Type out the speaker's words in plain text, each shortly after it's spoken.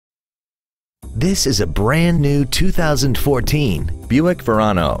This is a brand new 2014 Buick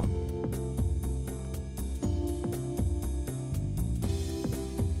Verano.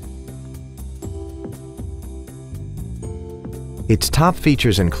 Its top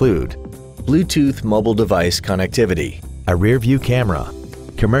features include Bluetooth mobile device connectivity, a rear-view camera,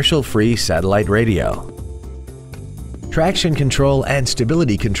 commercial-free satellite radio, traction control and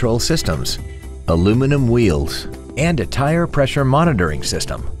stability control systems, aluminum wheels, and a tire pressure monitoring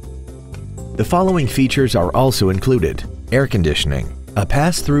system. The following features are also included: air conditioning, a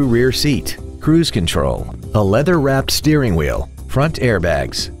pass-through rear seat, cruise control, a leather-wrapped steering wheel, front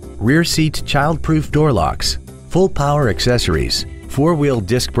airbags, rear seat child-proof door locks, full power accessories, four-wheel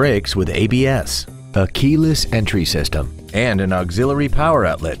disc brakes with ABS, a keyless entry system, and an auxiliary power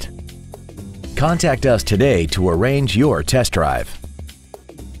outlet. Contact us today to arrange your test drive.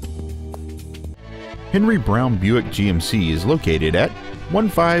 Henry Brown Buick GMC is located at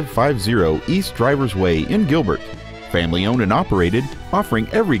 1550 East Drivers Way in Gilbert. Family owned and operated, offering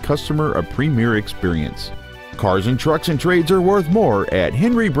every customer a premier experience. Cars and trucks and trades are worth more at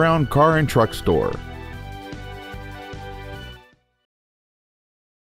Henry Brown Car and Truck Store.